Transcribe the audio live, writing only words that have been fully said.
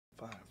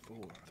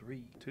4,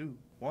 3, 2,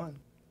 1.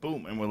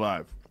 Boom, and we're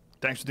live.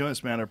 Thanks for doing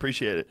this, man. I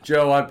appreciate it.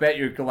 Joe, I bet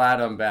you're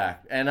glad I'm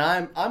back. And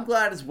I'm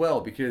glad as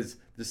well because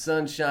the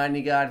sunshine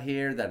you got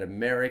here, that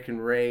American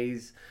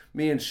rays,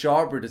 me and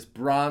Sharp were just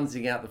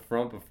bronzing out the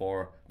front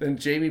before. Then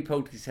Jamie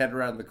poked his head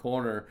around the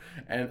corner,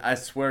 and I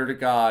swear to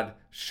God,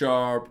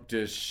 Sharp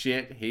just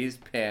shit his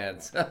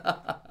pants.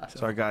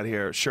 So I got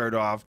here, shirt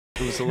off.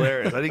 It was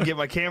hilarious. I didn't get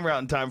my camera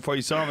out in time before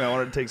you saw me. I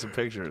wanted to take some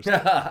pictures.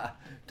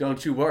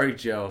 Don't you worry,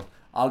 Joe.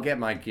 I'll get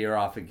my gear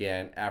off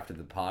again after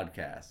the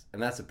podcast,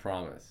 and that's a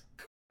promise.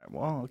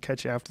 Well, I'll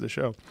catch you after the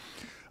show.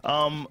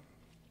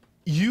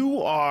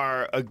 You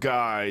are a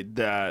guy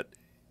that,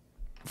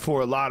 for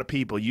a lot of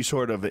people, you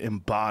sort of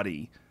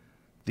embody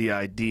the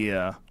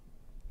idea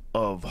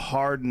of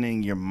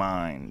hardening your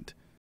mind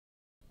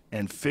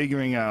and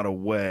figuring out a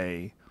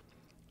way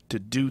to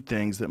do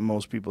things that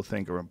most people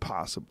think are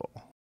impossible.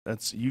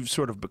 You've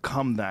sort of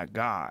become that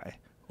guy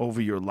over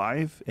your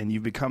life, and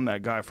you've become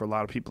that guy for a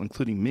lot of people,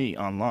 including me,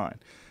 online.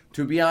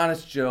 To be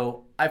honest,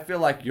 Joe, I feel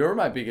like you're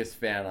my biggest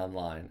fan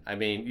online. I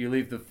mean, you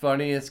leave the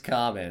funniest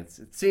comments.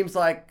 It seems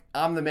like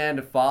I'm the man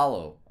to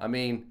follow. I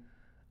mean,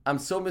 I'm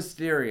so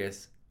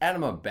mysterious, and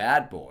I'm a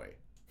bad boy.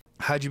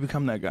 How'd you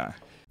become that guy?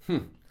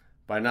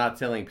 By not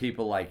telling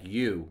people like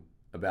you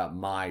about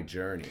my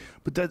journey.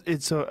 But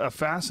it's a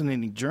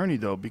fascinating journey,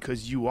 though,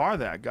 because you are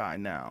that guy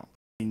now.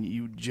 And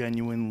you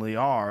genuinely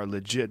are a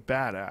legit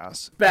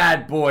badass.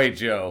 Bad boy,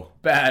 Joe.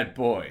 Bad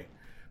boy.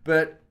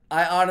 But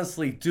I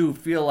honestly do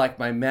feel like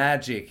my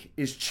magic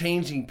is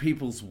changing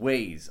people's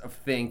ways of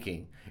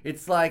thinking.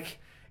 It's like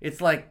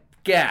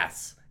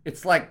gas.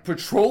 It's like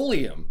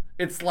petroleum.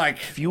 It's like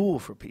fuel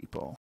for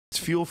people. It's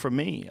fuel for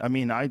me. I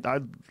mean, I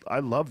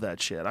love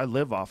that shit. I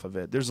live off of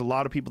it. There's a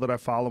lot of people that I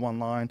follow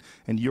online,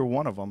 and you're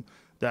one of them,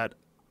 that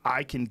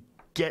I can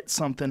get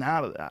something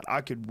out of that.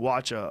 I could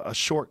watch a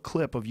short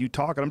clip of you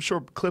talking. I'm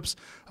sure clips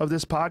of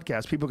this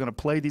podcast, people are going to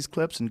play these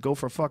clips and go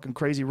for fucking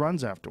crazy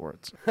runs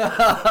afterwards.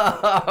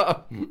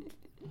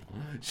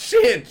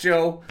 Shit,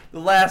 Joe. The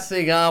last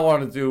thing I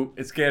want to do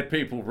is get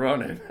people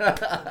running.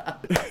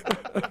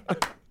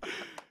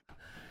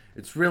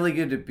 It's really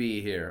good to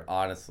be here,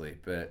 honestly,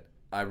 but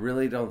I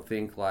really don't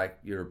think like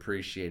you're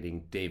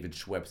appreciating David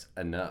Schwepps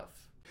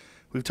enough.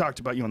 We've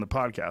talked about you on the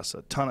podcast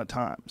a ton of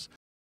times.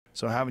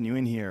 So having you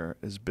in here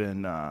has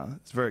been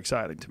it's very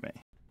exciting to me.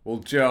 Well,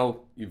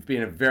 Joe, you've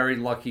been a very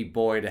lucky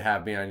boy to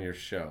have me on your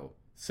show.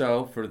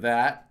 So for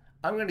that,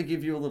 I'm going to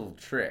give you a little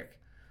trick.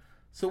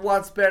 So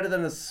what's better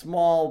than a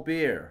small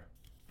beer?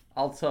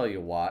 I'll tell you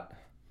what.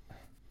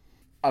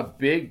 A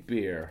big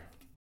beer.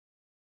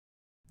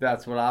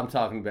 That's what I'm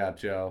talking about,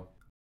 Joe.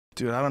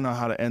 Dude, I don't know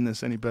how to end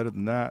this any better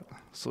than that.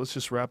 So let's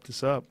just wrap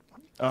this up.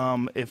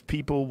 If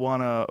people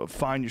want to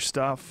find your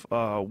stuff,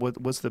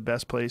 what's the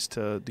best place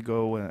to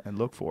go and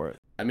look for it?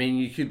 I mean,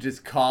 you could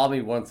just call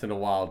me once in a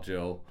while,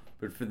 Joe.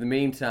 But for the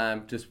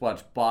meantime, just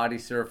watch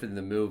Bodysurfin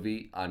The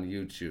Movie on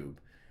YouTube.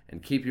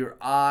 And keep your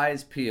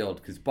eyes peeled,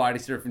 because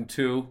Bodysrufin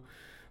 2,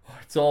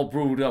 it's all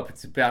brewed up.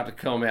 It's about to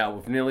come out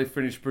with nearly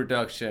finished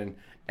production.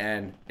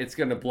 And it's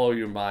going to blow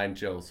your mind,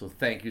 Joe. So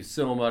thank you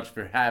so much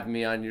for having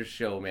me on your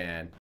show,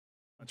 man.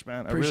 Much,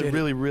 man. I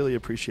really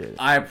appreciate it.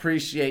 I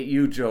appreciate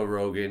you, Joe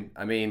Rogan.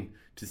 I mean,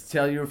 just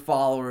tell your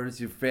followers,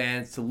 your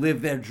fans to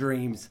live their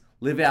dreams,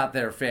 live out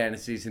their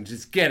fantasies, and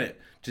just get it.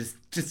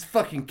 Just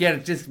fucking get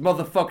it. Just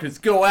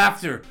motherfuckers, go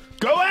after.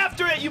 Go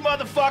after it, you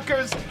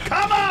motherfuckers.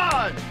 Come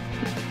on.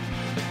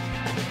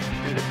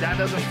 Dude, if that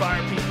doesn't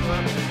fire people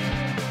up.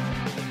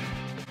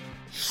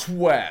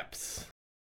 Schwepps.